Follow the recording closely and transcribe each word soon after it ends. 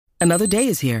Another day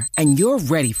is here, and you're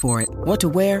ready for it. What to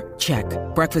wear? Check.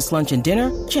 Breakfast, lunch, and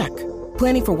dinner? Check.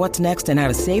 Planning for what's next and how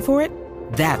to save for it?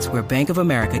 That's where Bank of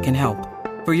America can help.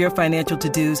 For your financial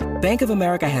to-dos, Bank of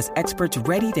America has experts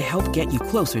ready to help get you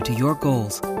closer to your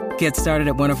goals. Get started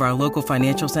at one of our local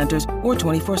financial centers or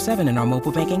 24/7 in our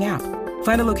mobile banking app.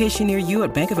 Find a location near you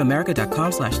at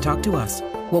bankofamerica.com/talktous.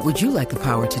 What would you like the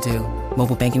power to do?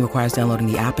 Mobile banking requires downloading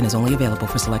the app and is only available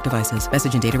for select devices.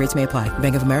 Message and data rates may apply.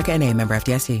 Bank of America N.A., member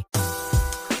FDIC.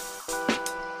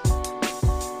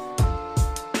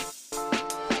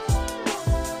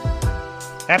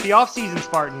 Happy offseason,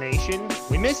 Spartan Nation.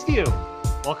 We missed you.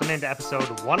 Welcome into episode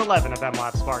 111 of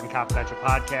MLF Spartan Confidential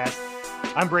Podcast.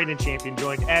 I'm Braden Champion,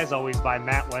 joined as always by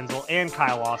Matt Wenzel and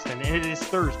Kyle Austin, and it is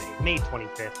Thursday, May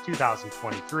 25th,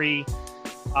 2023.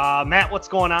 Matt, what's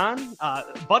going on?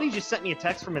 Buddy just sent me a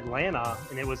text from Atlanta,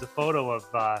 and it was a photo of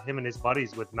him and his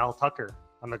buddies with Mel Tucker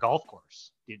on the golf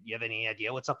course. Do you have any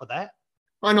idea what's up with that?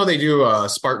 I know they do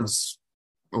Spartans,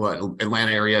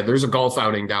 Atlanta area. There's a golf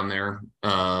outing down there,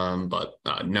 but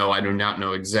no, I do not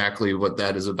know exactly what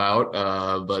that is about.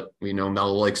 But we know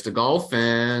Mel likes to golf,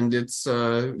 and it's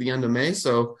the end of May,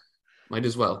 so might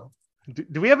as well.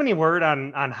 Do we have any word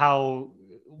on how?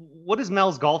 What is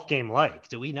Mel's golf game like?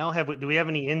 Do we know? Do we have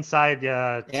any inside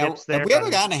tips there? Have we ever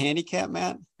gotten a handicap,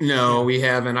 Matt? No, we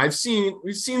haven't.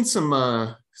 We've seen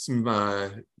some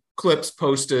clips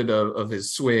posted of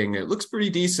his swing. It looks pretty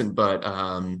decent, but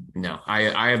no,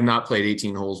 I have not played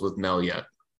 18 holes with Mel yet.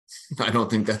 I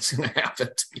don't think that's going to happen,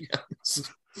 to be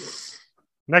honest.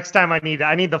 Next time I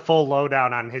need the full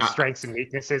lowdown on his strengths and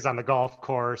weaknesses on the golf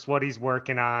course, what he's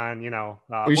working on,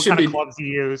 what kind of clubs he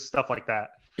used, stuff like that.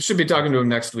 I should be talking to him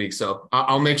next week, so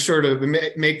I'll make sure to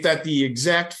make that the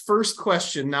exact first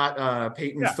question, not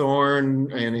Peyton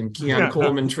Thorne and Keon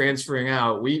Coleman transferring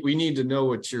out. We need to know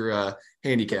what your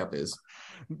handicap is.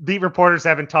 Beat reporters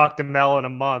haven't talked to Mel in a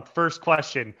month. First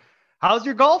question: how's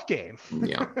your golf game?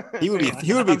 Yeah, he would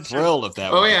be thrilled if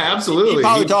that. Oh yeah, absolutely. He'd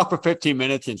probably talk for 15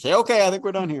 minutes and say, "Okay, I think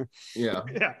we're done here." Yeah.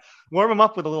 Warm him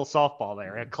up with a little softball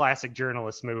there. A classic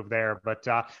journalist move there. But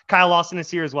Kyle Lawson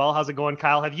is here as well. How's it going,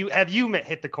 Kyle? Have you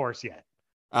hit the course yet?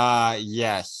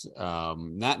 Yes.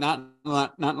 Not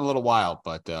in a little while,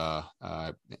 but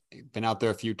been out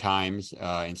there a few times.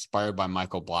 Inspired by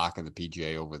Michael Block and the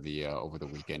PGA over the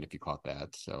weekend. If you caught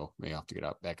that, so may have to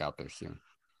get back out there soon.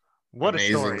 What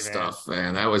amazing a story, stuff,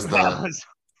 man! That was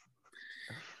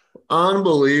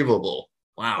unbelievable.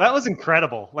 Wow. That was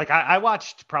incredible. Like I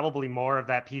watched probably more of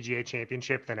that PGA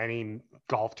Championship than any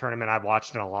golf tournament I've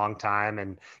watched in a long time.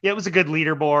 And yeah, it was a good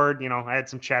leaderboard. I had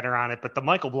some chatter on it, but the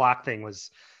Michael Block thing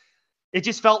it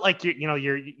just felt like,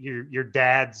 your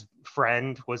dad's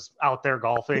friend was out there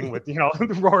golfing with,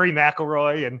 Rory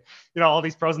McIlroy and, all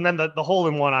these pros. And then the hole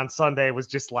in one on Sunday was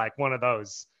just like one of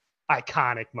those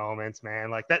iconic moments,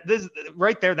 man. Like this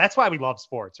right there. That's why we love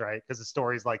sports, right? Because of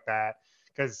stories like that,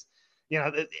 because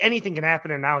anything can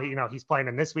happen. And now, he's playing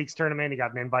in this week's tournament. He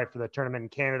got an invite for the tournament in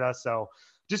Canada. So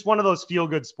just one of those feel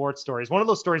good sports stories, one of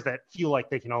those stories that feel like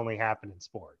they can only happen in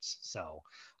sports. So,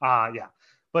 yeah,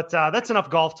 but that's enough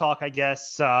golf talk, I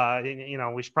guess.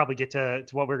 We should probably get to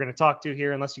what we're going to talk to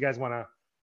here, unless you guys want to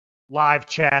live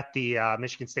chat the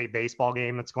Michigan State baseball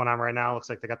game that's going on right now. Looks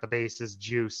like they got the bases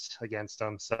juiced against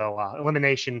them. So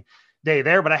elimination day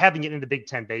there, but I have been getting into Big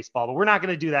Ten baseball, but we're not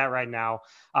going to do that right now.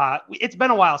 It's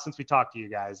been a while since we talked to you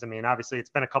guys. I mean, obviously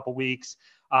it's been a couple weeks.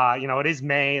 It is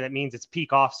May. That means it's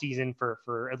peak off season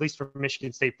for at least for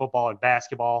Michigan State football and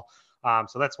basketball.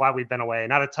 So that's why we've been away.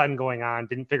 Not a ton going on.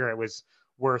 Didn't figure it was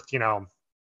worth,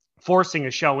 forcing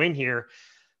a show in here.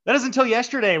 That is until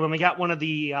yesterday when we got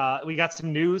we got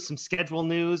some news, some schedule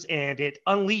news, and it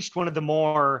unleashed one of the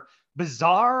more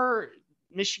bizarre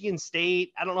Michigan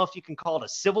State, I don't know if you can call it a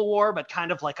civil war, but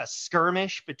kind of like a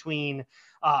skirmish between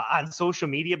on social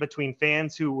media between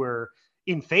fans who were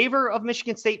in favor of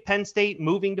Michigan State, Penn State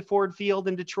moving to Ford Field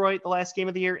in Detroit the last game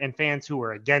of the year, and fans who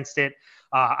were against it.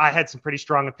 I had some pretty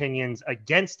strong opinions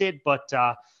against it, but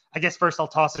I guess first I'll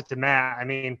toss it to Matt. I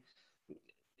mean,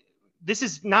 this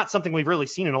is not something we've really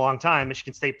seen in a long time.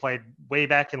 Michigan State played way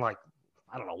back in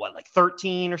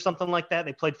 13 or something like that.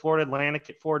 They played Florida Atlantic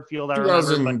at Ford Field.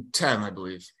 2010, I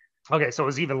believe. Okay, so it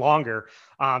was even longer.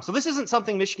 So this isn't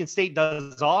something Michigan State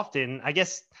does often. I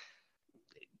guess,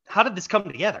 how did this come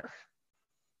together?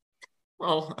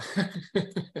 Well,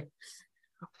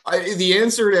 the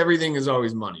answer to everything is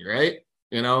always money, right?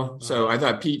 So I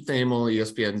thought Pete Thamel,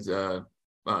 ESPN's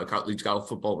college golf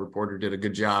football reporter, did a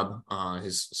good job.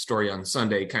 His story on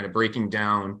Sunday, kind of breaking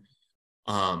down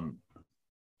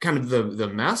kind of the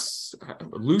mess.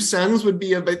 Loose ends would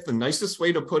be a bit the nicest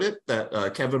way to put it,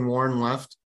 that Kevin Warren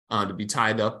left to be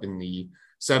tied up in the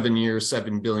 7-year,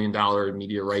 $7 billion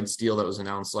media rights deal that was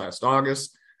announced last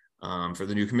August for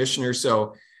the new commissioner.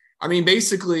 So, I mean,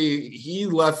 basically he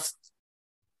was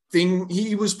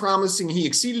promising, he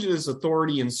exceeded his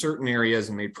authority in certain areas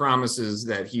and made promises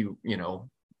that he,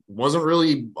 wasn't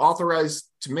really authorized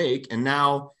to make. And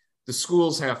now the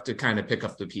schools have to kind of pick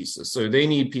up the pieces. So they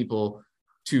need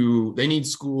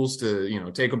schools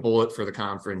to, take a bullet for the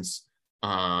conference.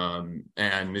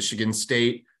 And Michigan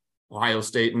State, Ohio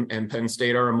State, and Penn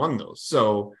State are among those.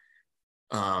 So,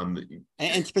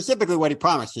 and specifically what he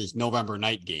promised is November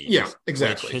night games. Yeah,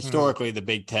 exactly. Which historically the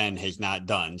Big Ten has not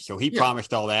done. So he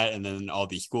promised all that, and then all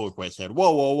these schools said,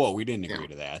 whoa, we didn't agree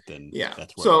to that. And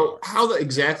that's where so how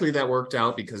exactly that worked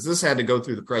out, because this had to go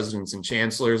through the presidents and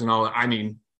chancellors and all that. I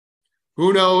mean,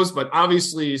 who knows? But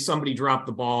obviously somebody dropped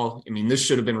the ball. I mean, this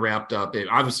should have been wrapped up. It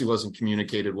obviously wasn't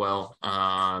communicated well.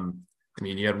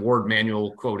 You had Ward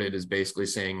Manuel quoted as basically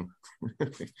saying,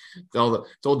 told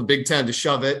the Big Ten to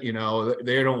shove it.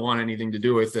 They don't want anything to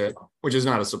do with it, which is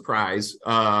not a surprise.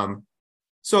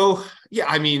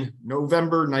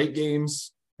 November night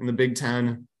games in the Big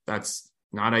Ten, that's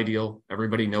not ideal.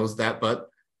 Everybody knows that, but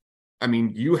I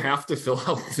mean, you have to fill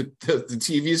out the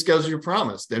TV schedule you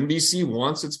promised. NBC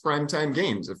wants its primetime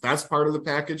games. If that's part of the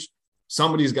package,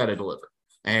 somebody's got to deliver.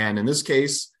 And in this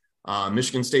case,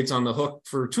 Michigan State's on the hook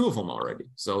for 2 of them already.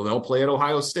 So they'll play at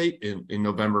Ohio State in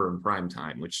November in prime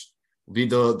time, which will be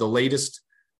the latest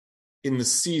in the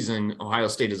season Ohio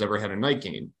State has ever had a night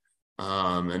game.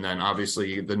 And then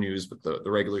obviously the news with the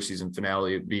regular season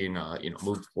finale being,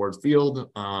 moved towards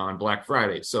field on Black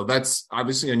Friday. So that's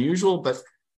obviously unusual, but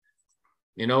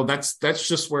that's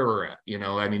just where we're at.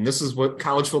 This is what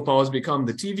college football has become.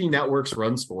 The TV networks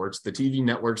run sports. The TV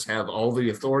networks have all the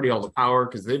authority, all the power,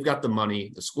 because they've got the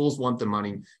money. The schools want the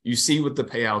money. You see what the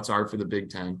payouts are for the Big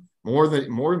Ten.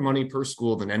 More money per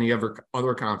school than any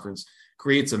other conference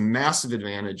creates a massive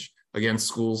advantage against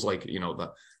schools like,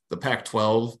 the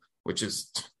Pac-12, which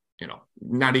is,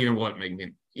 not even what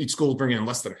each school is bringing in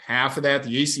less than half of that.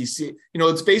 The ACC,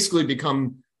 it's basically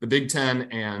become the Big Ten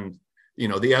and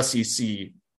the SEC,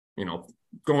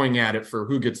 going at it for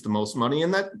who gets the most money.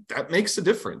 And that makes a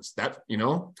difference. That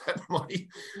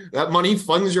money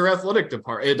funds your athletic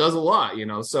department. It does a lot,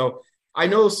 So I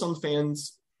know some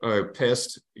fans are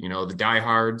pissed, the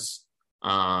diehards.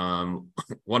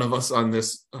 One of us on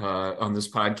this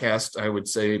podcast, I would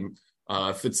say,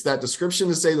 fits that description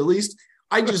to say the least.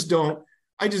 I just don't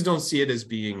see it as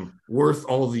being worth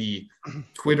all the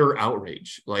Twitter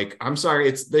outrage. Like, I'm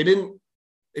sorry, they didn't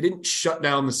shut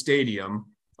down the stadium.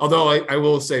 Although I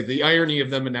will say the irony of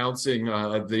them announcing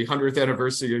the 100th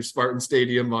anniversary of Spartan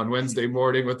Stadium on Wednesday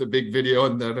morning with a big video,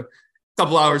 and then a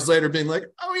couple hours later being like,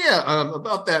 oh yeah,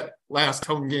 about that last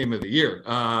home game of the year.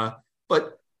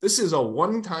 But this is a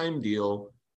one-time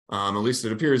deal, at least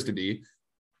it appears to be.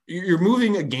 You're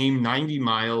moving a game 90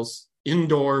 miles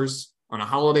indoors on a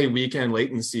holiday weekend late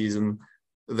in the season.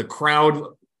 The crowd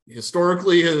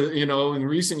historically, in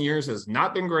recent years has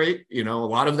not been great. A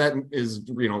lot of that is,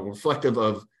 reflective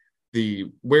of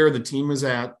where the team is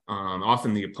at,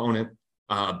 often the opponent.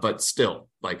 But still,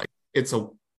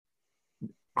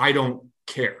 I don't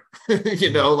care.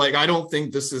 I don't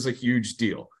think this is a huge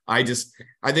deal. I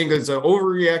think it's an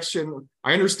overreaction.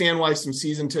 I understand why some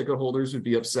season ticket holders would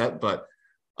be upset, but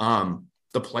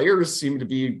the players seem to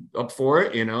be up for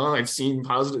it. I've seen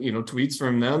positive, tweets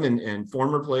from them and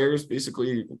former players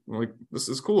basically like, this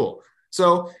is cool.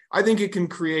 So I think it can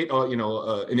create,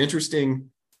 an interesting,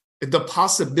 the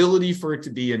possibility for it to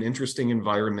be an interesting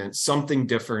environment, something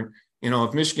different.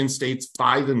 If Michigan State's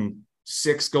 5-6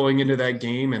 going into that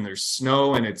game and there's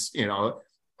snow and it's,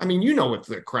 what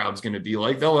the crowd's going to be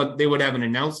like. They would have an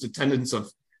announced attendance of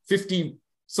 50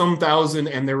 some thousand,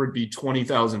 and there would be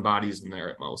 20,000 bodies in there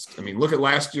at most. Look at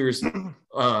last year's,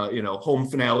 home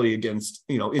finale against,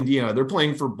 Indiana. They're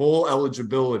playing for bowl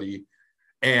eligibility,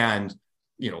 and,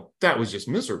 that was just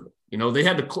miserable. They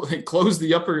had to close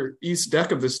the upper east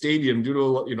deck of the stadium due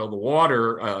to, the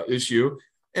water issue,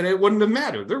 and it wouldn't have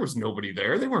mattered. There was nobody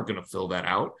there. They weren't going to fill that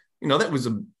out. It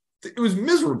was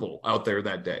miserable out there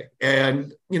that day.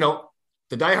 And,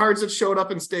 the diehards that showed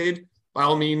up and stayed, by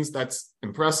all means, that's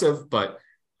impressive, but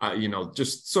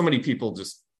just so many people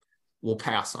just will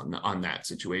pass on that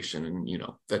situation. And,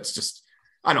 that's just,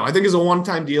 I don't know. I think it's a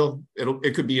one-time deal.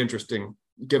 It could be interesting.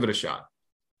 Give it a shot.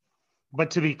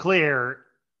 But to be clear,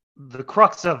 the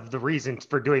crux of the reason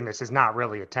for doing this is not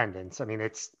really attendance.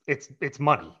 It's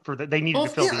money they needed to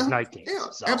fill these night games.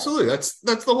 Yeah, so. Absolutely. That's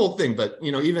the whole thing. But,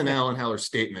 even Alan Haller's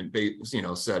statement,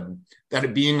 said that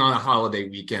it being on a holiday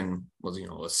weekend was,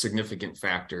 a significant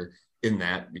factor in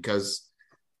that, because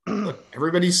look,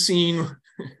 everybody's seen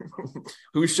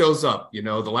who shows up. The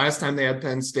last time they had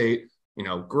Penn State,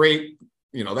 great.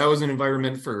 That was an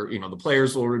environment for, the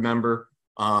players will remember.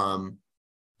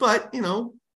 But,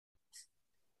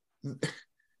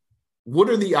 what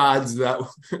are the odds that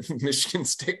Michigan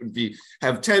State would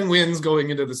have 10 wins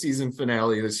going into the season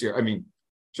finale this year? I mean,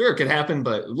 sure, it could happen,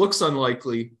 but it looks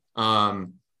unlikely.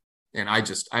 And I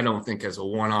don't think as a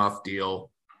one-off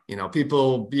deal,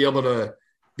 people be able to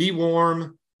be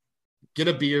warm, get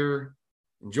a beer,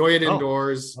 enjoy it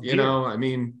indoors, I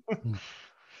mean.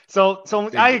 So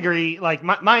I agree. Like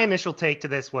my initial take to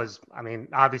this was, I mean,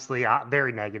 obviously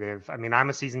very negative. I mean, I'm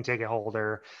a season ticket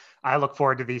holder. I look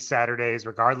forward to these Saturdays,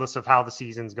 regardless of how the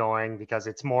season's going, because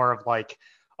it's more of like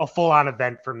a full-on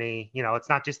event for me. It's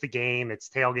not just the game, it's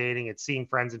tailgating, it's seeing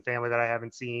friends and family that I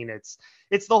haven't seen. It's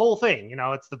the whole thing,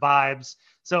 it's the vibes.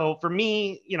 So for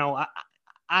me,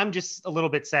 I'm just a little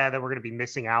bit sad that we're going to be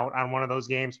missing out on one of those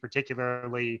games,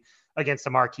 particularly against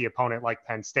a marquee opponent like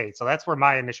Penn State. So that's where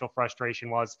my initial frustration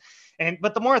was.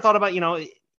 But the more I thought about,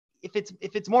 if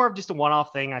it's more of just a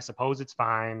one-off thing, I suppose it's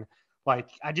fine. Like,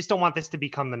 I just don't want this to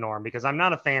become the norm, because I'm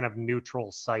not a fan of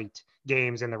neutral site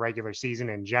games in the regular season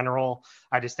in general.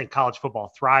 I just think college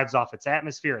football thrives off its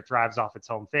atmosphere. It thrives off its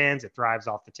home fans. It thrives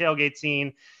off the tailgate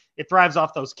scene. It thrives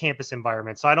off those campus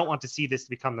environments. So I don't want to see this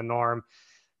become the norm.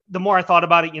 The more I thought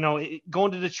about it,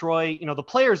 going to Detroit, the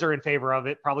players are in favor of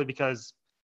it, probably because,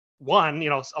 one,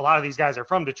 a lot of these guys are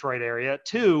from Detroit area.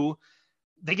 Two,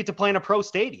 they get to play in a pro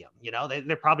stadium.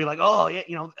 They're probably like, oh yeah,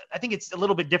 I think it's a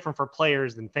little bit different for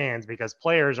players than fans, because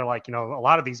players are like, a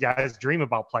lot of these guys dream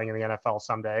about playing in the NFL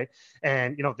someday.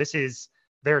 And, this is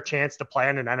their chance to play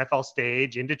on an NFL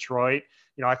stage in Detroit.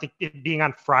 I think it being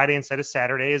on Friday instead of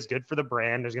Saturday is good for the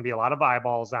brand. There's going to be a lot of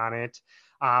eyeballs on it.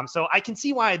 So I can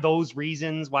see why those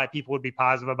reasons, why people would be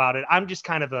positive about it. I'm just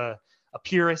kind of a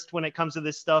purist when it comes to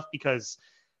this stuff, because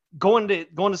going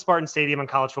to Spartan Stadium on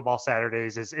college football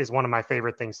Saturdays is one of my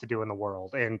favorite things to do in the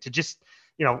world. And to just,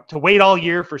 to wait all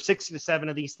year for 6 to 7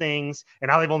 of these things, and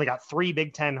now they've only got 3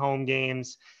 Big Ten home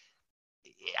games.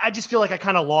 I just feel like I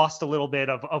kind of lost a little bit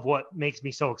of what makes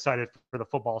me so excited for the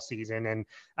football season. And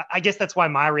I guess that's why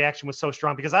my reaction was so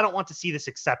strong, because I don't want to see this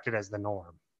accepted as the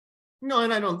norm. No,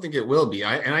 and I don't think it will be.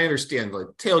 I understand, like,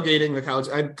 tailgating the college.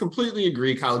 I completely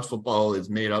agree. College football is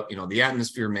made up, the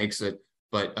atmosphere makes it,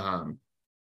 but,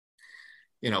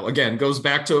 again, goes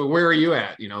back to where are you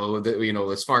at,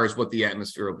 as far as what the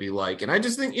atmosphere will be like. And I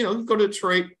just think, go to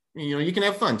Detroit, you can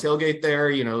have fun, tailgate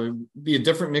there, be a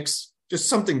different mix, just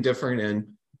something different. And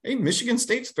hey, Michigan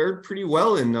State's fared pretty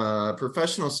well in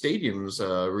professional stadiums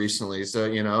recently. So,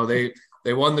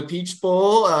 they won the Peach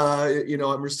Bowl, at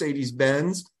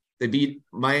Mercedes-Benz. They beat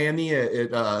Miami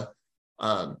at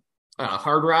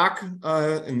Hard Rock.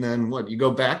 And then you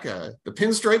go back, the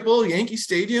Pinstripe Bowl, Yankee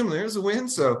Stadium, there's a win.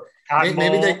 So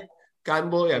maybe they Cotton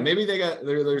Bowl. Yeah, maybe they got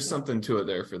there's something to it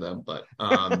there for them. But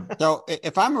so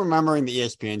if I'm remembering the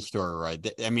ESPN story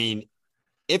right, I mean,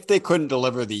 if they couldn't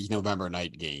deliver these November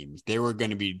night games, they were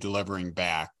going to be delivering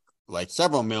back like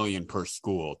several million per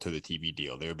school to the TV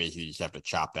deal. They would basically just have to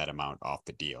chop that amount off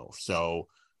the deal. So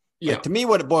yeah, to me,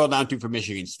 what it boiled down to for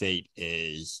Michigan State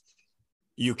is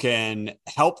you can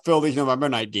help fill these November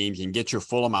night games and get your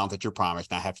full amount that you're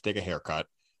promised, not have to take a haircut.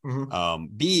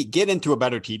 Mm-hmm. Get into a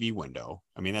better TV window.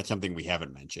 I mean, that's something we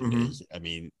haven't mentioned.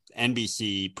 Mm-hmm.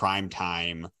 NBC prime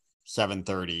time,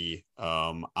 7:30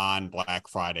 on Black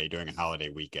Friday during a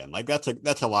holiday weekend. Like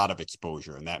that's a lot of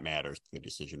exposure, and that matters to the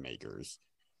decision makers.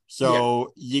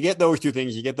 So you get those two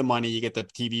things, you get the money, you get the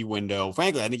TV window.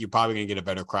 Frankly, I think you're probably going to get a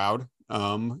better crowd,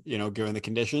 given the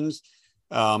conditions.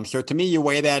 So to me, you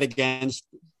weigh that against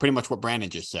pretty much what Brandon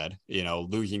just said,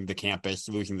 losing the campus,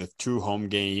 losing the true home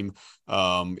game,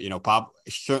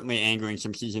 certainly angering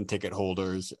some season ticket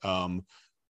holders.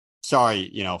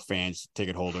 Sorry, fans,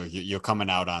 ticket holders, you're coming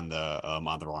out on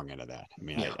the wrong end of that. I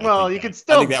mean, you could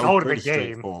still go to the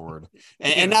game. Forward.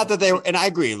 And not that and I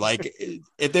agree, like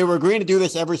if they were agreeing to do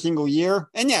this every single year,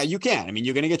 and yeah, you can. I mean,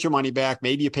 you're going to get your money back.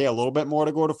 Maybe you pay a little bit more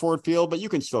to go to Ford Field, but you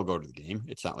can still go to the game.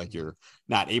 It's not like you're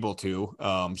not able to.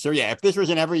 So yeah, if this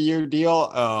was an every year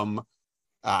deal,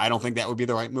 I don't think that would be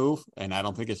the right move, and I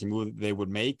don't think it's a move they would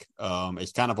make.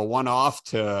 It's kind of a one-off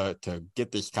to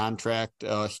get this contract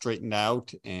straightened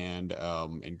out and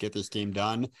get this game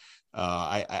done.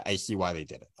 I see why they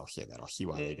did it. I'll say that. I'll see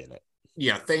why they did it.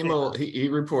 Yeah, Thamo, he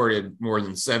reported more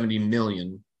than 70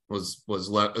 million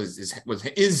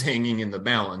is hanging in the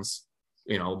balance.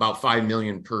 About 5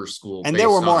 million per school. And there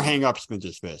were more hangups than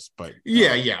just this, but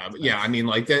yeah. I mean,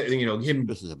 like that, him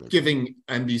giving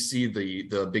NBC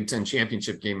the Big Ten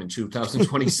championship game in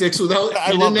 2026 without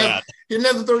he didn't have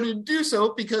the authority to do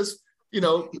so because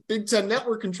Big Ten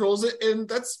Network controls it, and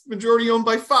that's majority owned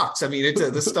by Fox. I mean,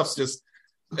 this stuff's just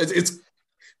it's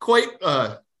quite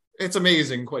it's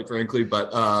amazing, quite frankly. But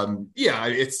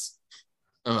it's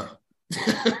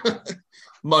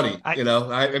money.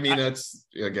 I mean, that's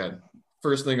again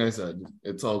first thing I said.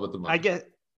 It's all about the money.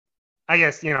 I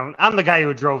guess, I'm the guy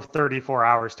who drove 34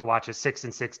 hours to watch a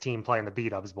 6-6 team play in the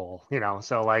B-Dubs Bowl,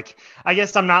 so like, I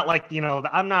guess I'm not like,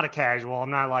 I'm not a casual. I'm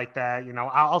not like that.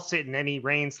 I'll sit in any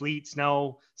rain, sleet,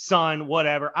 snow, sun,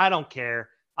 whatever. I don't care.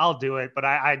 I'll do it. But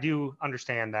I do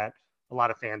understand that a lot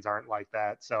of fans aren't like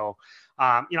that. So,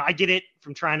 I get it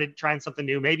from trying something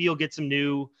new. Maybe you get some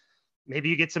new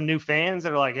fans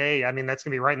that are like, hey, I mean, that's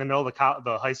going to be right in the middle of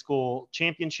the high school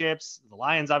championships. The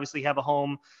Lions obviously have a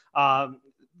home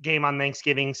game on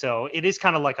Thanksgiving. So it is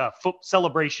kind of like a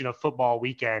celebration of football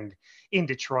weekend in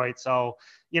Detroit. So,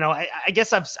 I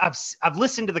guess I've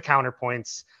listened to the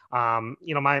counterpoints.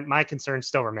 My concerns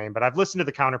still remain, but I've listened to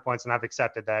the counterpoints and I've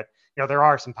accepted that, there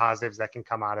are some positives that can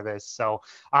come out of this. So,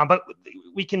 but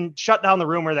we can shut down the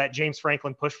rumor that James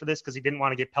Franklin pushed for this because he didn't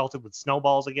want to get pelted with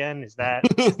snowballs again. Is that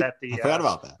the, I forgot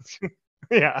about that.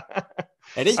 Yeah.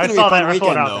 It is going to be a fun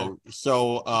weekend, though.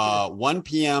 So 1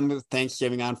 p.m.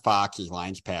 Thanksgiving on Fox is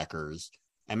Lions-Packers.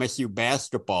 MSU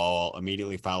basketball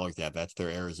immediately follows that. That's their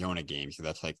Arizona game. So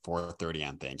that's like 4:30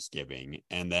 on Thanksgiving.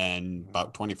 And then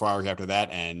about 24 hours after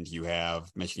that, and you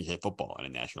have Michigan State football on a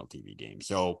national TV game.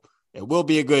 So it will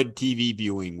be a good TV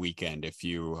viewing weekend if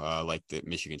you like the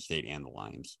Michigan State and the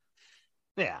Lions.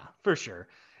 Yeah, for sure.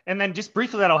 And then just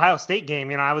briefly that Ohio State game,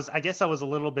 I guess I was a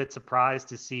little bit surprised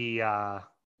to see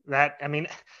that. I mean,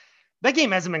 that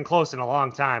game hasn't been close in a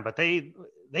long time, but they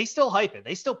still hype it.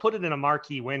 They still put it in a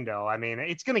marquee window. I mean,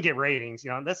 it's going to get ratings.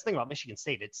 That's the thing about Michigan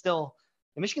State.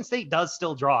 Michigan State does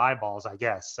still draw eyeballs, I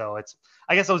guess. So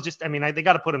they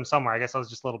got to put them somewhere. I guess I was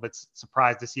just a little bit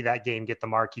surprised to see that game get the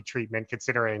marquee treatment,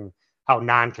 considering how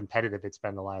non-competitive it's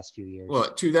been the last few years.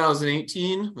 What,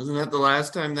 2018? Wasn't that the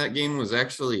last time that game was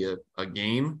actually a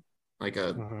game? Like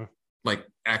like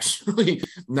actually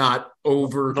not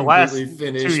over the completely last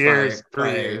finished 2 years, by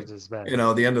 3 years has been,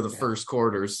 the end of the first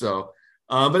quarter. So,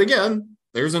 but again,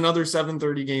 there's another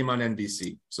 7:30 game on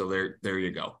NBC. So there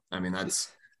you go. I mean,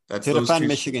 that's to defend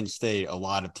Michigan State. A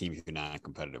lot of teams are not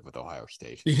competitive with Ohio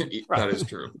State. That is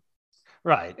true.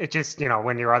 Right. It just,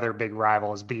 when your other big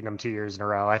rival is beating them 2 years in a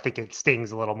row, I think it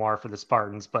stings a little more for the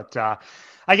Spartans. But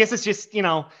I guess it's just,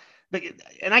 and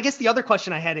I guess the other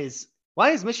question I had is,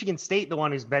 why is Michigan State the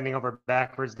one who's bending over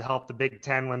backwards to help the Big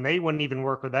Ten when they wouldn't even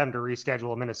work with them to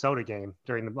reschedule a Minnesota game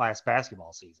during the last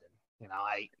basketball season?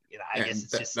 I guess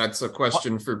it's just... That's a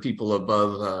question for people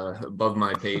above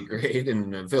my pay grade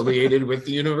and affiliated with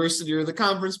the university or the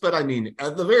conference. But I mean,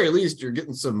 at the very least, you're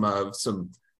getting some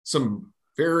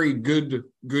very good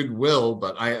goodwill,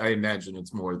 but I imagine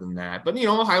it's more than that. But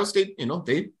Ohio State,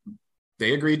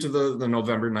 they agreed to the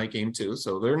November night game too,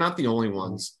 so they're not the only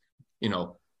ones.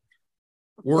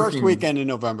 Working. First weekend in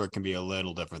November can be a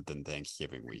little different than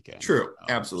Thanksgiving weekend. True,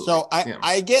 absolutely. So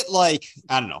I get like,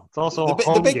 I don't know. It's also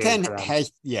the Big Ten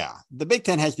has the Big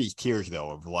Ten has these tiers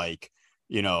though of like,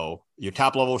 your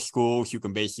top level schools you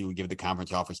can basically give the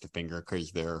conference office the finger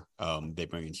because they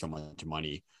bring in so much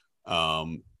money.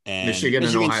 And Michigan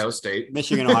and Ohio State,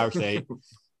 Ohio State,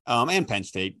 and Penn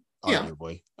State,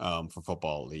 arguably, for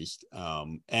football at least.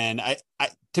 And I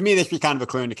to me, this was kind of a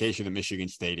clear indication that Michigan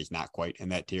State is not quite in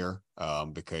that tier.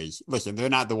 Because listen, they're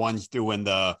not the ones doing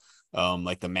the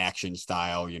like the Maction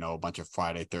style, a bunch of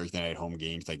Friday, Thursday night home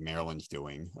games like Maryland's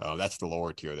doing. That's the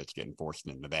lower tier that's getting forced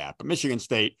into that. But Michigan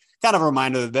State, kind of a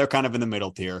reminder that they're kind of in the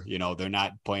middle tier. They're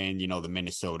not playing, the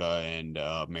Minnesota and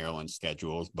Maryland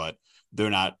schedules, but they're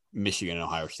not Michigan and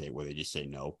Ohio State where they just say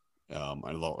no.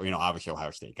 Obviously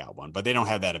Ohio State got one, but they don't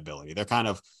have that ability. They're kind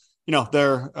of,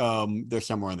 they're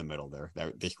somewhere in the middle there.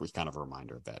 This was kind of a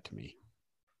reminder of that to me.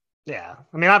 Yeah.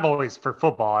 I mean, I've always said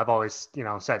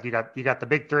you got the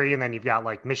big three, and then you've got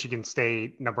like Michigan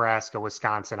State, Nebraska,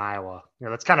 Wisconsin, Iowa.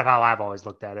 That's kind of how I've always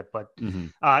looked at it, but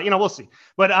we'll see.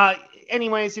 But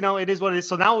anyways, it is what it is.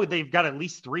 So now they've got at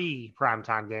least 3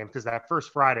 primetime games because that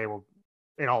first Friday will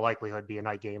in all likelihood be a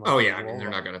night game. Oh yeah. I mean, they're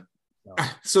not going to.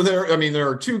 So there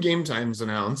are 2 game times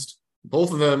announced.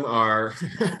 Both of them are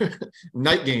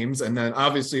night games, and then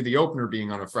obviously the opener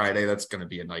being on a Friday, that's going to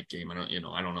be a night game. I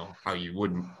don't know how you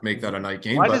wouldn't make that a night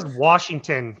game. Why does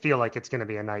Washington feel like it's going to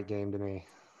be a night game to me?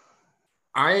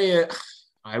 I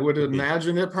would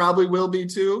imagine it probably will be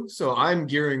too. So I'm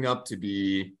gearing up to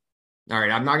be. All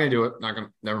right, I'm not going to do it.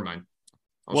 Never mind.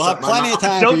 We'll have plenty of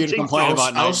time for you to complain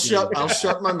about. I'll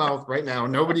shut my mouth right now.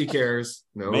 Nobody cares.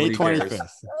 Nobody May 25th.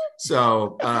 Cares.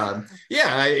 So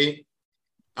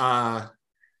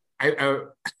I I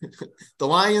the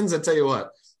Lions, I tell you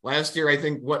what, last year, I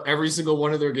think every single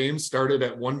one of their games started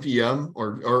at 1 p.m.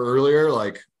 or earlier.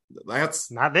 Like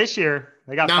that's not this year.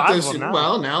 They got not 5 this of them year. now.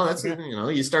 Well, now that's,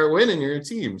 you start winning, you're a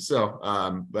team. So,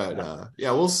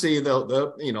 yeah, we'll see. They'll,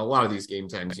 a lot of these game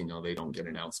times, they don't get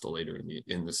announced till later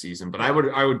in the season, but I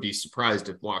would be surprised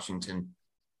if Washington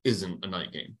isn't a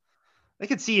night game. I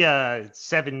could see a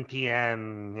 7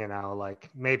 p.m., like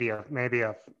maybe a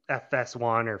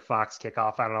FS1 or Fox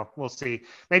kickoff. I don't know. We'll see.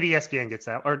 Maybe ESPN gets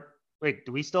that. Or wait,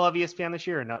 do we still have ESPN this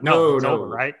year or no? No, it's over,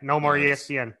 right? No more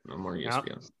ESPN. No more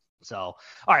ESPN. So, all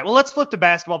right. Well, let's flip to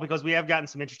basketball because we have gotten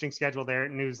some interesting schedule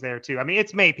news there too. I mean,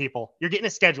 it's May, people. You're getting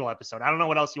a schedule episode. I don't know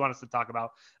what else you want us to talk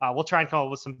about. We'll try and come up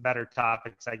with some better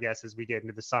topics, I guess, as we get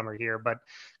into the summer here. But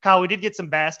Kyle, we did get some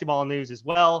basketball news as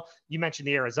well. You mentioned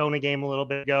the Arizona game a little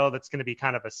bit ago. That's going to be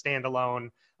kind of a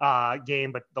standalone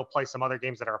game, but they'll play some other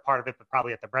games that are a part of it, but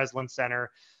probably at the Breslin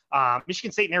Center.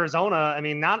 Michigan State and Arizona. I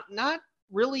mean, not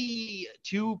really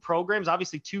two programs,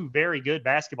 obviously two very good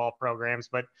basketball programs,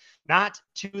 but not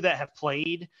two that have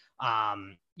played,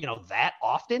 that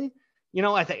often.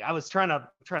 I think I was trying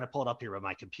to pull it up here, but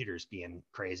my computer's being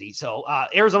crazy. So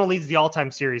Arizona leads the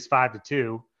all-time series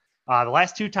 5-2. The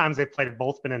last 2 times they've played have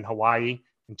both been in Hawaii.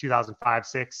 In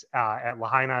 2005-06 at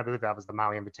Lahaina, I believe that was the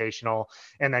Maui Invitational,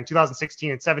 and then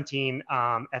 2016 and 17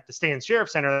 at the State and Sheriff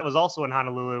Center, that was also in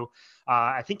Honolulu.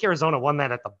 I think Arizona won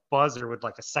that at the buzzer with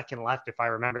like a second left, if I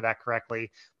remember that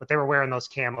correctly. But they were wearing those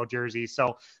camo jerseys.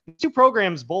 So the two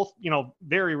programs, both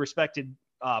very respected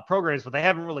programs, but they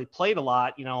haven't really played a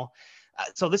lot.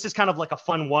 So this is kind of like a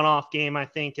fun one-off game, I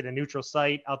think, at a neutral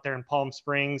site out there in Palm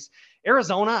Springs.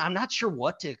 Arizona, I'm not sure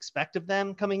what to expect of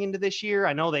them coming into this year.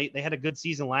 I know they had a good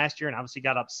season last year and obviously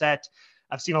got upset.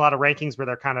 I've seen a lot of rankings where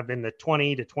they're kind of in the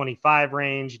 20 to 25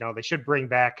 range. They should bring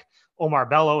back Omar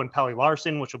Bello and Pelly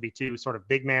Larson, which will be two sort of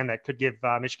big men that could give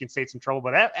Michigan State some trouble.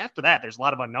 But after that, there's a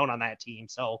lot of unknown on that team.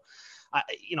 So,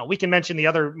 we can mention the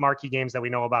other marquee games that we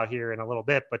know about here in a little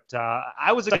bit. But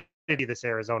I was excited this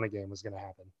Arizona game was going to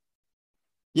happen.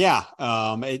 Yeah,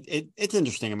 it's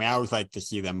interesting. I mean, I always like to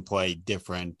see them play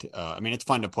different. It's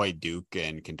fun to play Duke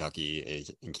and Kentucky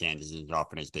and Kansas as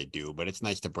often as they do, but it's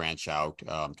nice to branch out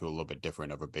to a little bit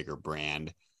different of a bigger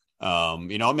brand.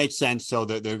 It makes sense. So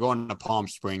they're going to Palm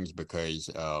Springs because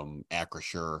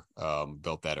Acrisure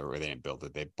built that, or they didn't build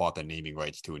it. They bought the naming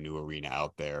rights to a new arena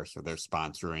out there, so they're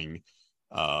sponsoring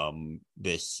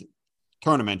this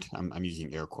tournament. I'm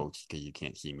using air quotes because you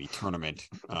can't see me. Tournament.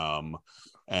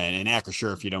 And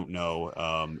Acrisure, if you don't know,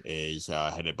 is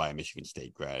headed by a Michigan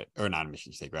State grad, or not a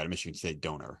Michigan State grad, a Michigan State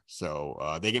donor.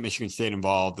 So they get Michigan State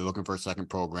involved. They're looking for a second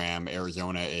program.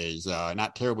 Arizona is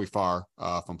not terribly far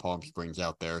from Palm Springs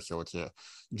out there. So it's a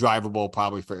drivable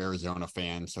probably for Arizona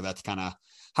fans. So that's kind of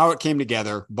how it came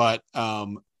together. But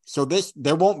so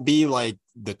there won't be like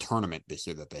the tournament this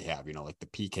year that they have, like the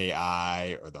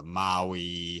PKI or the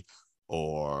Maui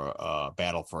or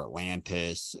Battle for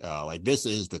Atlantis. Like this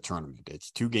is the tournament. It's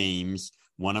 2 games.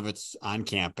 One of it's on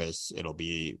campus. It'll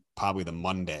be probably the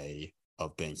Monday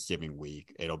of Thanksgiving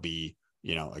week. It'll be,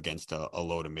 against a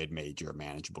low to mid-major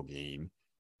manageable game.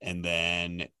 And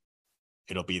then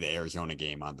it'll be the Arizona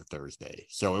game on the Thursday.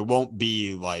 So it won't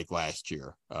be like last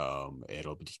year.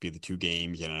 It'll just be the 2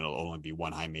 games, and it'll only be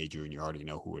one high major, and you already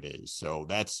know who it is. So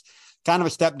that's kind of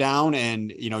a step down.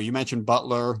 And, you mentioned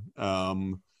Butler,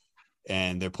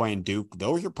 and they're playing Duke.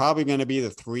 Those are probably going to be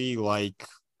the 3 like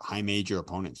high major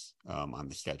opponents on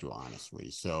the schedule,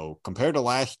 honestly. So compared to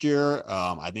last year,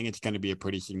 I think it's going to be a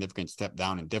pretty significant step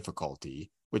down in difficulty,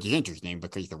 which is interesting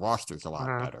because the roster's a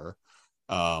lot better.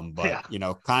 But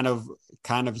yeah. kind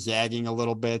of zagging a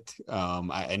little bit.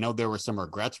 I know there were some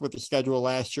regrets with the schedule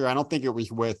last year. I don't think it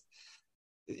was with,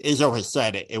 Izzo has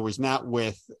said it was not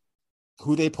with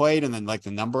who they played and then like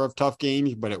the number of tough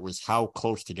games, but it was how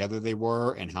close together they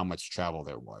were and how much travel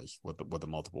there was with the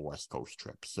multiple West Coast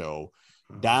trips. So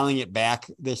dialing it back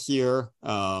this year.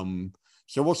 So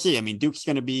we'll see. I mean, Duke's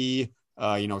going to be,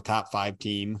 top 5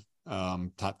 team,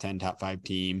 top 10, top 5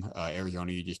 team.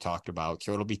 Arizona, you just talked about.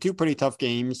 So it'll be 2 pretty tough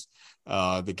games.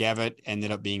 The Gavitt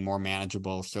ended up being more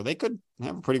manageable. So they could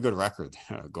have a pretty good record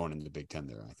going into the Big Ten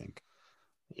there, I think.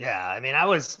 Yeah, I mean,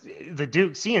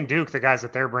 seeing Duke, the guys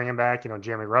that they're bringing back,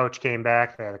 Jeremy Roach came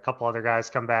back. They had a couple other guys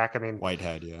come back. I mean,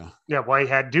 Whitehead, yeah. Yeah,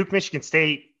 Whitehead, Duke, Michigan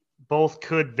State, both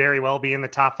could very well be in the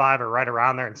top 5 or right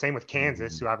around there. And same with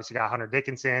Kansas, who obviously got Hunter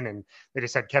Dickinson, and they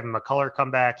just had Kevin McCullough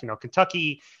come back.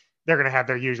 Kentucky, they're going to have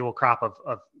their usual crop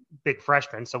of big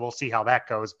freshmen, so we'll see how that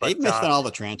goes. But they've missed on all the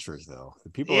transfers, though. The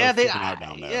people are freaking out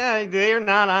down there. Yeah, they're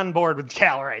not on board with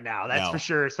Cal right now. That's for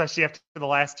sure, especially after the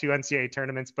last 2 NCAA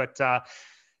tournaments. But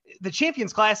the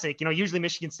Champions Classic, usually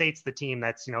Michigan State's the team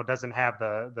that's, doesn't have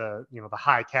the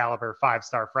high caliber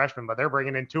 5-star freshman, but they're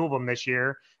bringing in 2 of them this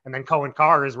year. And then Cohen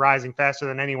Carr is rising faster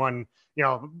than anyone,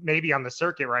 maybe on the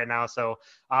circuit right now. So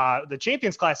the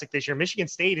Champions Classic this year, Michigan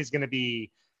State is going to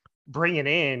be bringing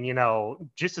in,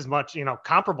 just as much,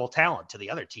 comparable talent to the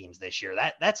other teams this year.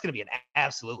 That's going to be an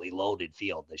absolutely loaded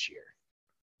field this year.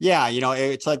 Yeah,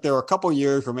 it's like there were a couple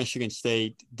years where Michigan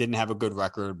State didn't have a good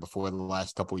record before the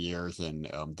last couple years and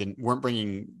weren't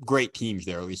bringing great teams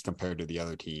there, at least compared to the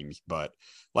other teams. But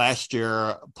last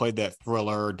year played that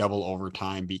thriller double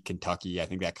overtime, beat Kentucky. I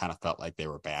think that kind of felt like they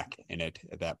were back in it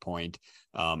at that point.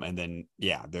 And then,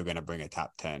 they're going to bring a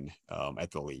top 10 at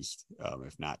the least,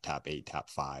 if not top 8, top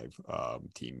 5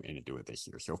 team in to do it this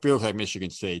year. So it feels like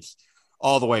Michigan State's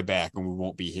all the way back, and we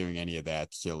won't be hearing any of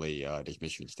that silly does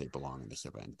Michigan State belong in this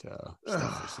event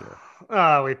stuff this year.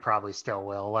 We probably still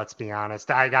will, let's be honest.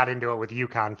 I got into it with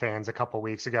UConn fans a couple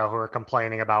weeks ago who were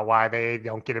complaining about why they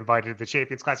don't get invited to the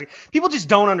Champions Classic. People just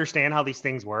don't understand how these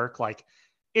things work. Like,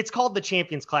 it's called the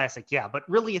Champions Classic, yeah, but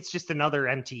really it's just another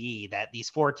MTE that these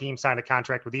 4 teams signed a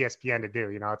contract with ESPN to do.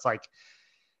 It's like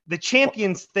the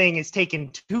Champions thing is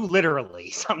taken too literally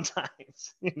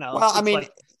sometimes. Well, I mean,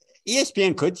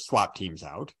 ESPN could swap teams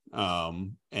out,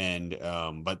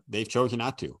 but they've chosen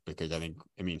not to because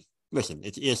listen,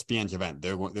 it's ESPN's event.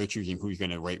 They're choosing who's going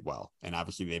to rate well, and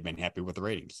obviously they've been happy with the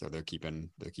ratings, so they're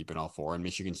keeping all 4. And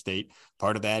Michigan State,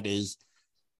 part of that is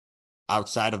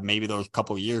outside of maybe those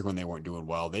couple of years when they weren't doing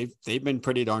well, they've been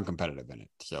pretty darn competitive in it.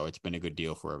 So it's been a good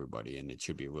deal for everybody, and it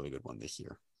should be a really good one this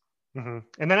year. Mm-hmm.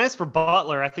 And then as for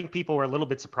Butler, I think people were a little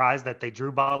bit surprised that they drew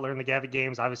Butler in the Gavitt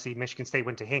games. Obviously, Michigan State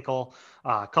went to Hinkle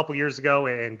a couple years ago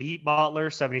and beat Butler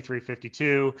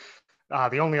 73-52.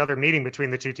 The only other meeting between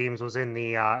the two teams was in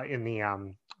the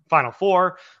Final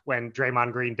Four when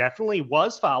Draymond Green definitely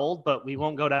was fouled, but we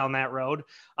won't go down that road.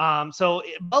 So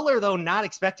Butler, though, not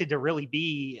expected to really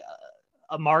be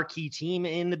a marquee team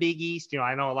in the Big East.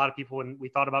 I know a lot of people, when we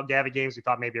thought about Gavitt games, we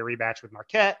thought maybe a rematch with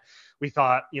Marquette. We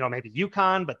thought, maybe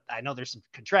UConn, but I know there's some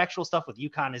contractual stuff with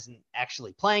UConn isn't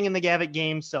actually playing in the Gavitt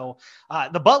game. So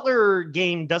the Butler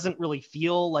game doesn't really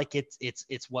feel like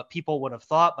it's what people would have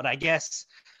thought, but I guess,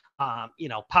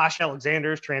 Posh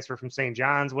Alexander's transfer from St.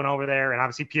 John's went over there, and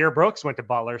obviously Pierre Brooks went to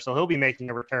Butler, so he'll be making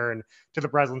a return to the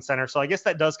Breslin Center. So I guess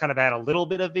that does kind of add a little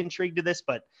bit of intrigue to this,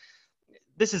 but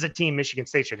this is a team Michigan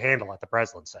State should handle at the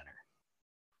Breslin Center.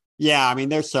 Yeah, I mean,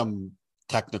 there's some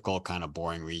technical kind of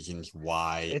boring reasons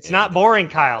why. It's not boring,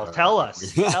 Kyle. Tell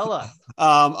us.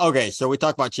 Okay, so we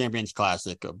talked about Champions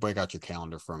Classic. Break out your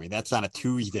calendar for me. That's on a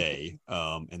Tuesday,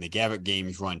 and the Gavitt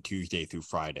games run Tuesday through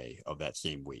Friday of that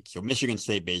same week. So Michigan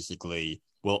State basically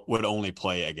would only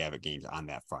play a Gavitt games on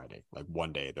that Friday. Like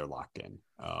one day they're locked in.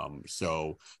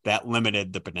 So that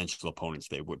limited the potential opponents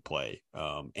they would play.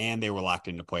 And they were locked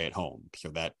in to play at home. So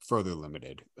that further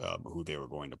limited who they were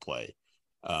going to play.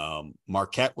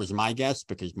 Marquette was my guess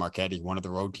because Marquette is one of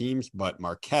the road teams, but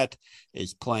Marquette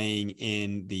is playing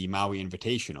in the Maui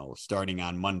Invitational starting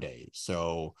on Monday.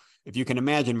 So if you can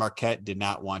imagine, Marquette did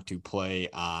not want to play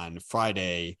on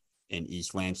Friday in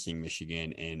East Lansing,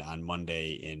 Michigan, and on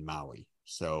Monday in Maui.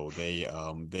 So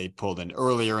they pulled in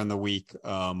earlier in the week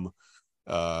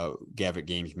Gavitt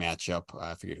games matchup.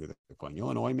 I forget who they're playing,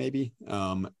 Illinois maybe.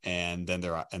 And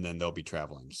then they'll be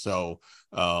traveling. So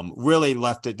really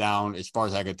left it down as far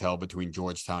as I could tell between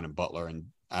Georgetown and Butler, and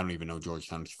I don't even know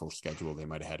Georgetown's full schedule. They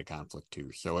might have had a conflict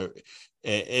too. So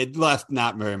it left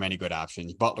not very many good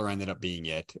options. Butler ended up being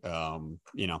it.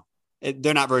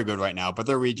 They're not very good right now, but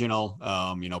they're regional.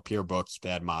 Pierre Brooks,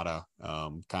 Thad Matta,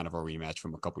 kind of a rematch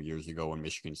from a couple years ago when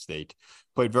Michigan State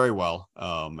played very well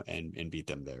and beat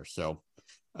them there. So,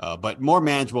 but more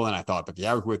manageable than I thought. But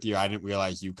I was with you. I didn't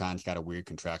realize UConn's got a weird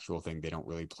contractual thing. They don't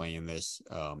really play in this.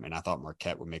 And I thought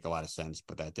Marquette would make a lot of sense,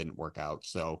 but that didn't work out.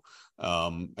 So,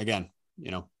 again,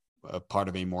 a part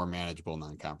of a more manageable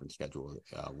non-conference schedule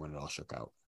when it all shook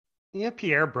out. Yeah,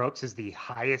 Pierre Brooks is the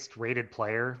highest rated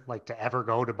player to ever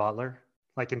go to Butler,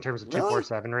 in terms of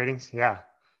 247 ratings. Yeah.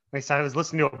 I was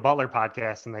listening to a Butler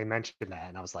podcast and they mentioned that,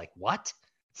 and I was like, what?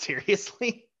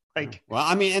 Seriously? Well,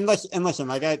 I mean, and listen,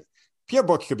 Pierre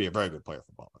Brooks could be a very good player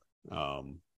for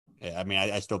Butler.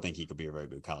 I still think he could be a very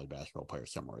good college basketball player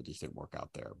somewhere. It just didn't work out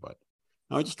there, but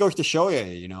no, it just goes to show you,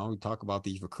 we talk about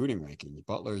these recruiting rankings.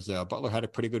 Butler had a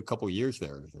pretty good couple of years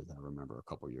there, as I remember a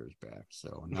couple of years back.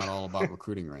 So not all about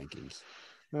recruiting rankings.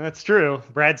 That's true.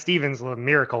 Brad Stevens, a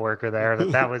miracle worker there.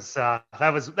 That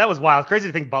was wild. Crazy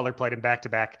to think Butler played in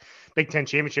back-to-back Big Ten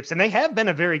championships, and they have been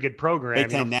a very good program. Big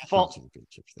Ten national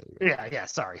championships. Yeah.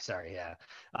 Sorry.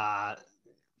 Yeah.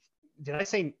 Did I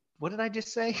say what did I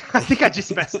just say? I think I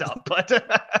just messed up, but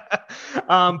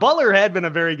Butler had been a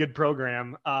very good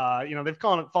program. They've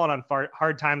fallen on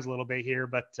hard times a little bit here,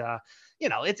 but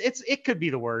it could be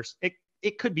the worst.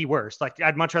 It could be worse. Like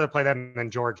I'd much rather play them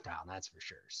than Georgetown. That's for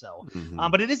sure. So,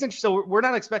 but it is interesting. So we're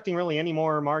not expecting really any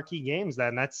more marquee games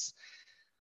then. That's,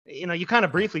 you kind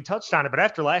of briefly touched on it, but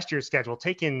after last year's schedule,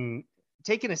 taking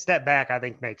a step back, I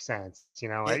think makes sense,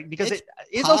 because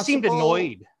Izzo seemed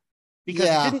annoyed. Because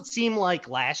it didn't seem like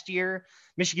last year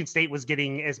Michigan State was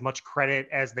getting as much credit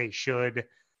as they should.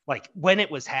 Like when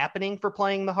it was happening for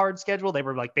playing the hard schedule, they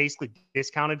were like basically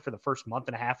discounted for the first month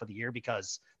and a half of the year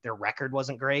because their record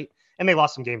wasn't great. And they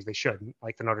lost some games they shouldn't,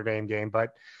 like the Notre Dame game.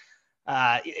 But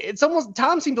it's almost,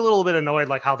 Tom seemed a little bit annoyed,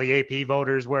 like how the AP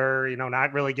voters were,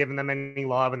 not really giving them any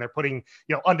love. And they're putting,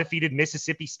 undefeated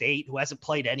Mississippi State, who hasn't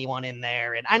played anyone, in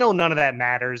there. And I know none of that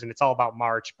matters and it's all about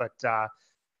March, but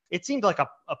it seemed like a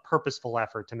purposeful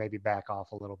effort to maybe back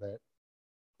off a little bit.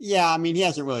 Yeah, I mean, he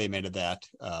hasn't really admitted that,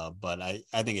 but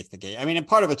I think it's the case. I mean, and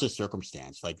part of it's just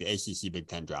circumstance. Like the ACC Big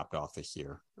Ten dropped off this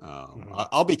year.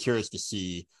 I'll be curious to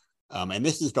see, and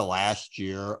this is the last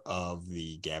year of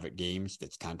the Gavitt games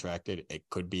that's contracted. It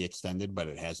could be extended, but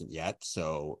it hasn't yet.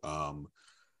 So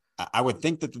I would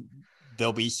think that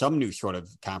there'll be some new sort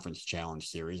of conference challenge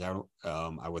series.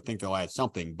 I would think they'll add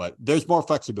something, but there's more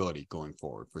flexibility going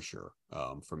forward for sure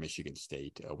for Michigan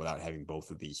State without having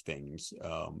both of these things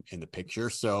in the picture.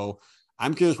 So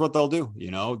I'm curious what they'll do.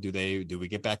 Do we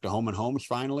get back to home and homes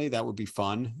finally? That would be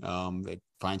fun. They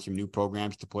find some new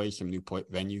programs to play, some new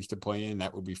venues to play in.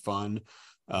 That would be fun.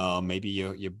 Maybe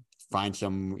you find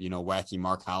some, wacky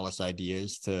Mark Hollis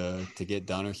ideas to get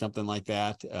done or something like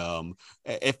that.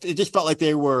 If it just felt like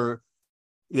they were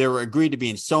agreed to be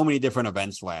in so many different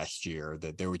events last year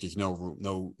that there was just no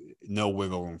room, no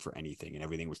wiggle room for anything, and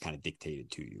everything was kind of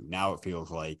dictated to you. Now it feels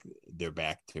like they're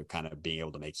back to kind of being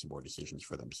able to make some more decisions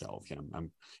for themselves, and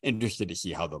I'm interested to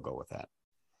see how they'll go with that.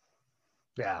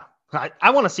 Yeah,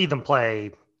 I want to see them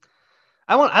play.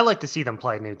 I like to see them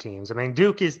play new teams. I mean,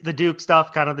 Duke is the Duke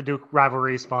stuff, kind of the Duke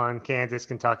rivalry is fun. Kansas,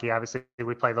 Kentucky, obviously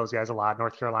we play those guys a lot.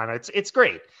 North Carolina, it's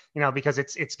great, because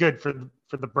it's good for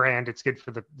the brand. It's good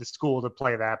for the school to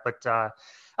play that. But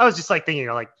I was just like thinking,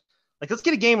 like let's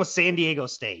get a game with San Diego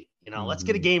State. Let's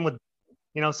get a game with,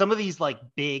 some of these like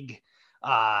big.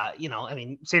 San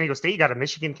Diego State, you got a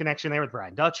Michigan connection there with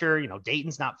Brian Dutcher.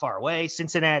 Dayton's not far away.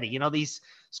 Cincinnati, these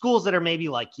schools that are maybe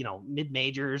like, mid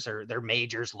majors or they're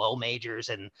majors, low majors,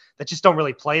 and that just don't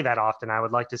really play that often. I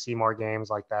would like to see more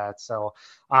games like that. So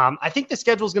I think the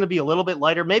schedule is going to be a little bit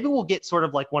lighter. Maybe we'll get sort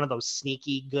of like one of those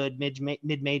sneaky good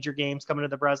mid major games coming to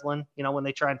the Breslin, when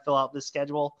they try and fill out this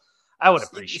schedule. I would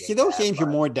appreciate. See, those games are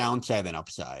more downside than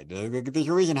upside. There's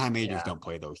a reason high majors don't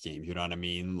play those games. You know what I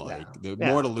mean? Like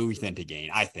more to lose than to gain,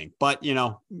 I think. But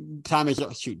Thomas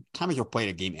played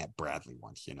a game at Bradley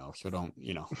once. So don't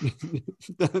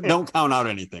don't count out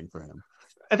anything for him.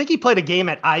 I think he played a game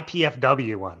at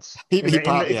IPFW once.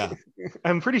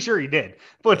 I'm pretty sure he did.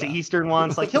 Went to Eastern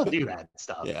once. Like he'll do that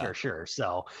stuff for sure.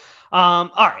 So, all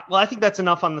right. Well, I think that's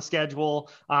enough on the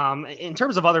schedule. In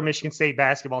terms of other Michigan State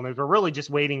basketball news, we're really just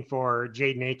waiting for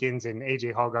Jaden Akins and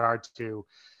AJ Hoggard to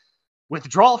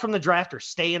withdraw from the draft or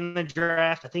stay in the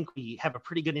draft. I think we have a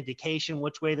pretty good indication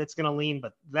which way that's going to lean,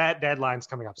 but that deadline's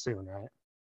coming up soon, right?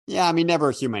 Yeah, I mean, never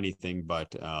assume anything,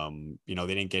 but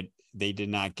they did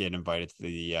not get invited to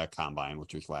the combine,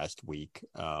 which was last week,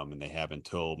 and they have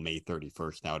until May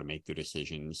 31st now to make their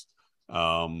decisions.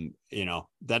 That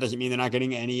doesn't mean they're not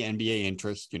getting any NBA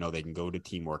interest. They can go to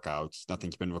team workouts.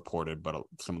 Nothing's been reported, but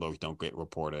some of those don't get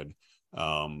reported.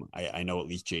 I know at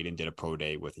least Jaden did a pro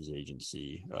day with his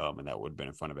agency, and that would have been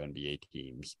in front of NBA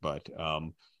teams, but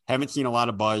haven't seen a lot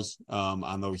of buzz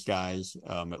on those guys,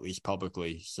 at least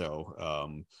publicly.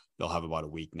 So they'll have about a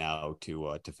week now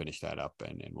to finish that up,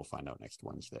 and we'll find out next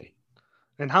Wednesday.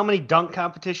 And how many dunk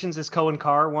competitions has Cohen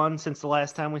Carr won since the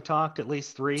last time we talked? At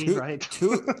least 3, right?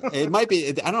 2. It might be.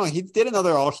 I don't know. He did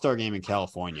another All-Star game in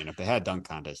California, and if they had dunk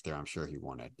contest there, I'm sure he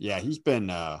won it. Yeah, he's been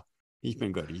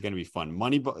good. He's going to be fun.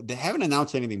 Moneyball. They haven't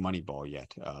announced anything Moneyball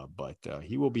yet, but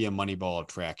he will be a Moneyball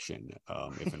attraction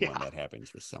if and when that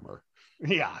happens this summer.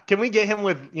 Yeah. Can we get him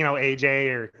with, AJ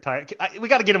or Ty? We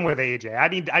got to get him with AJ.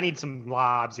 I need some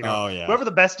lobs, whoever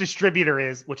the best distributor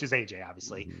is, which is AJ,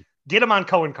 obviously, get him on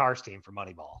Cohen Carr's team for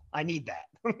Moneyball. I need that.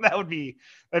 That'd be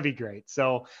great.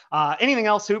 So anything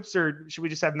else, Hoops, or should we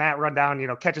just have Matt run down,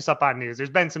 catch us up on news?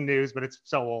 There's been some news, but it's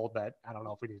so old that I don't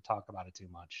know if we need to talk about it too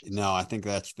much. No, I think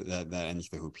that ends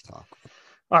the Hoops talk.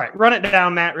 All right, run it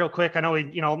down, Matt, real quick. I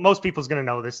know most people's going to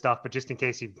know this stuff, but just in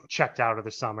case you've checked out of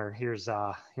the summer, here's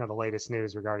the latest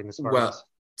news regarding the Spartans. Well,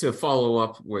 to follow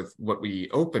up with what we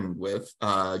opened with,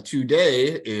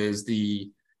 today is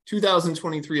the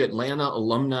 2023 Atlanta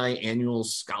Alumni Annual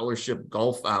Scholarship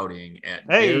Golf Outing at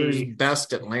Bears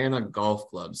Best Atlanta Golf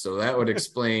Club. So that would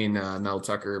explain Mel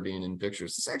Tucker being in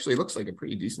pictures. This actually looks like a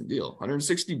pretty decent deal.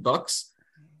 $160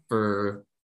 for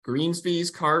greens fees,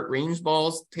 cart, range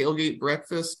balls, tailgate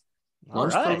breakfast,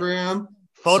 lunch program,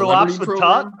 photo ops with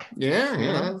Tuck.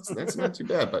 Yeah, that's not too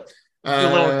bad. But a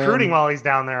little recruiting while he's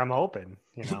down there, I'm hoping,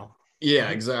 Yeah,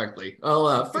 exactly.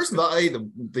 Well, first of all,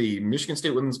 the Michigan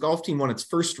State women's golf team won its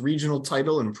first regional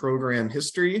title in program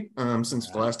history since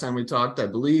the last time we talked, I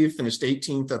believe. Finished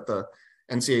 18th at the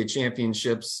NCAA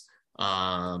championships.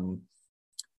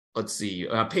 Let's see.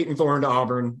 Peyton Thorne to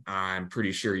Auburn. I'm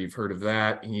pretty sure you've heard of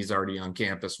that. He's already on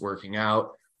campus working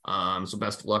out. So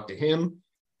best of luck to him.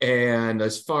 And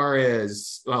as far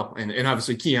as, and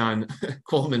obviously Keon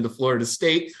Coleman to Florida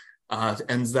State.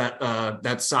 Ends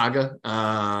that saga,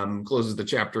 closes the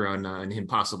chapter on him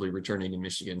possibly returning to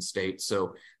Michigan State.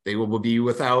 So they will be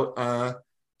without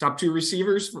top two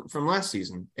receivers from last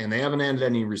season, and they haven't added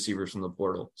any receivers from the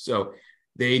portal. So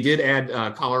they did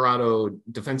add Colorado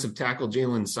defensive tackle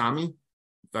Jalen Sami,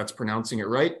 if that's pronouncing it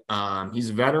right. He's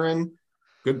a veteran,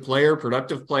 good player,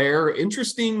 productive player,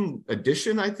 interesting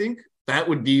addition, I think. That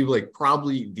would be like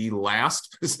probably the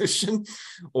last position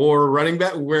or running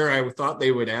back where I thought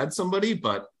they would add somebody,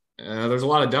 but there's a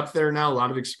lot of depth there now, a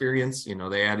lot of experience.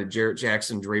 They added Jarrett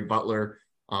Jackson, Dre Butler,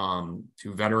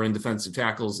 two veteran defensive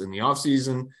tackles in the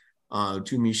offseason,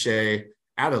 to Miche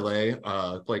Adelaide,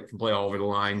 can play all over the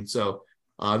line. So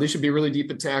they should be really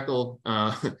deep at tackle.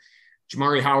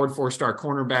 Jamari Howard, 4-star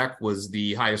cornerback, was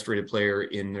the highest rated player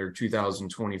in their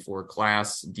 2024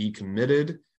 class,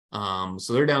 decommitted.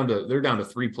 So they're down to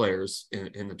 3 players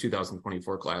in the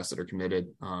 2024 class that are committed,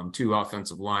 2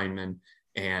 offensive linemen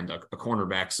and a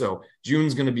cornerback. So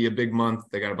June's going to be a big month.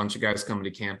 They got a bunch of guys coming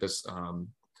to campus.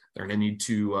 They're going to need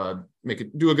to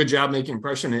do a good job making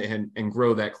impression and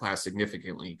grow that class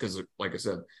significantly. Because, like I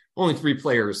said, only 3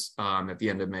 players at the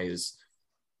end of May is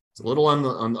a little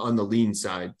on the lean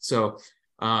side. So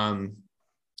I've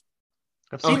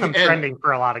seen them trending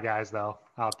for a lot of guys though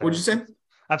out there. What'd you say?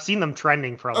 I've seen them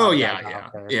trending for a lot of guys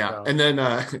out there. Yeah. So. And then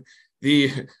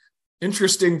the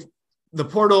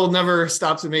portal never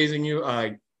stops amazing you.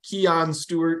 Keon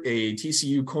Stewart, a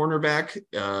TCU cornerback.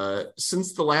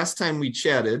 Since the last time we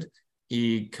chatted,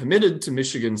 he committed to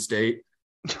Michigan State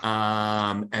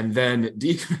and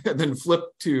then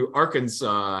flipped to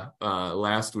Arkansas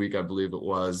last week, I believe it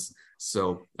was.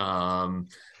 So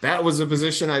that was a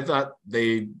position I thought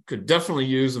they could definitely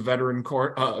use a veteran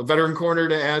corner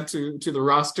to add to the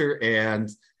roster, and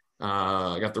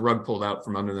got the rug pulled out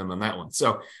from under them on that one.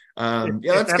 So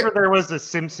if ever there was a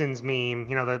Simpsons meme,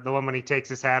 the one when he takes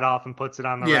his hat off and puts it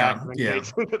on the rack.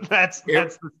 That's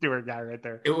the Stewart guy right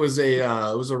there. It was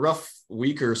a rough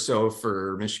week or so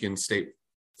for Michigan State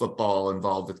football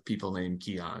involved with people named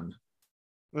Keon.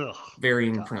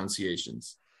 Varying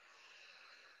pronunciations.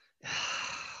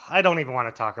 I don't even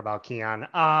want to talk about Keon.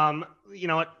 You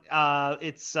know what?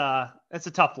 It's a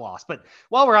tough loss. But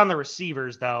while we're on the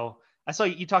receivers, though, I saw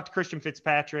you talked to Christian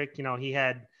Fitzpatrick. He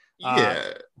had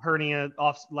hernia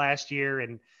off last year,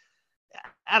 and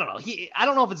I don't know. I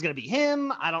don't know if it's going to be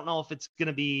him. I don't know if it's going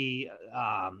to be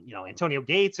Antonio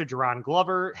Gates or Jerron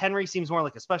Glover. Henry seems more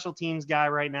like a special teams guy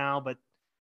right now, but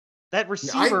that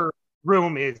receiver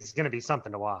room is going to be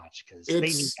something to watch because they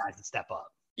need guys to step up.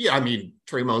 Yeah, I mean,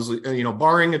 Trey Mosley,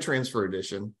 barring a transfer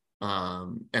edition,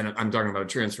 and I'm talking about a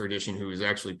transfer edition who has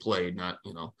actually played, not,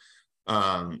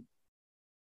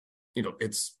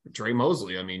 it's Trey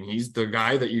Mosley. I mean, he's the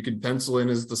guy that you could pencil in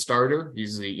as the starter.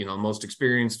 He's the, most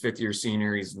experienced 5th-year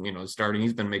senior. He's, starting.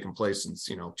 He's been making plays since,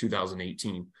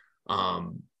 2018.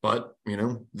 But,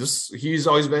 he's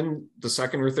always been the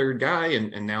 2nd or 3rd guy,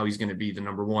 and now he's going to be the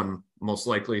number 1, most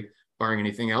likely, barring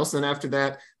anything else. Then after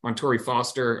that, Montori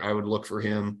Foster, I would look for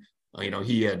him.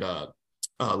 He had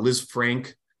Liz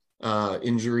Frank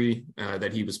injury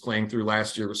that he was playing through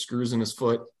last year with screws in his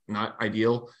foot, not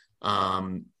ideal.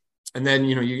 And then,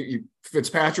 you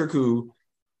Fitzpatrick, who,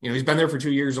 he's been there for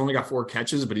 2 years, only got 4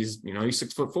 catches, but he's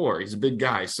 6'4". He's a big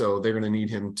guy. So they're going to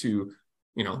need him to,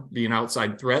 be an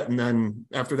outside threat. And then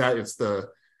after that, it's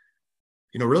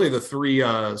really the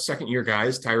 3 second-year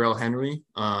guys, Tyrell Henry,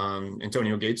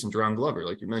 Antonio Gates, and Jerron Glover,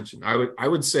 like you mentioned. I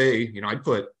would say, I'd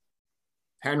put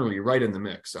Henry right in the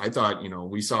mix. I thought,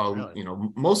 we saw,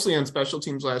 mostly on special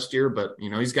teams last year, but,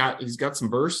 he's got some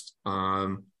burst.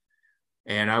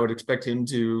 And I would expect him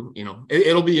to,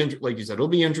 it'll be, like you said, it'll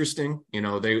be interesting.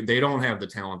 They don't have the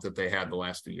talent that they had the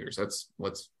last few years. That's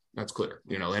clear.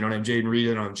 They don't have Jaden Reed,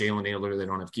 they don't have Jalen Naylor, they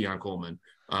don't have Keon Coleman.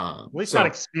 At least not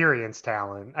experienced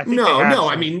talent. I think no. some,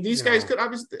 I mean, these guys could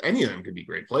obviously, any of them could be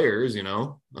great players. It's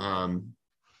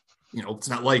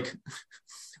not like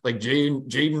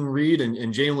Jaden Reed and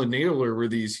Jalen Naylor were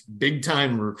these big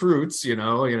time recruits. They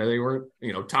weren't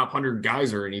top 100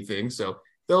 guys or anything. So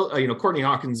they'll Courtney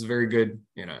Hawkins is very good.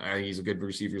 I think he's a good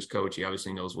receivers coach. He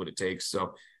obviously knows what it takes.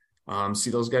 So see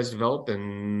those guys develop,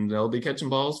 and they'll be catching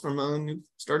balls from a new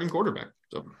starting quarterback.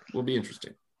 So will be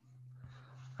interesting.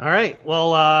 All right.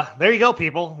 Well, there you go,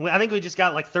 people. I think we just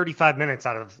got like 35 minutes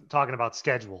out of talking about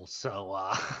schedules. So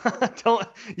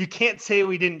you can't say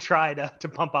we didn't try to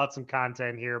pump out some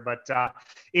content here, but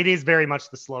it is very much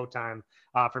the slow time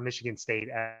for Michigan State.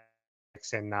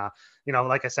 And,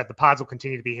 like I said, the pods will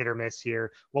continue to be hit or miss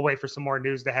here. We'll wait for some more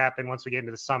news to happen once we get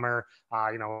into the summer.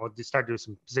 We'll just start doing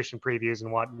some position previews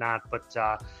and whatnot. But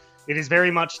it is very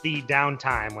much the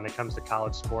downtime when it comes to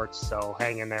college sports. So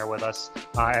hang in there with us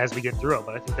as we get through it.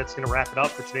 But I think that's going to wrap it up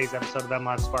for today's episode of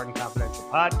MLive Spartan Confidential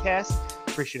Podcast.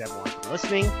 Appreciate everyone for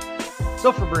listening.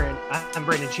 So for I'm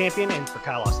Brandon Champion, and for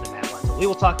Kyle Austin and Matt Wenzel, we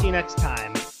will talk to you next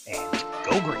time, and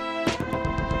go green.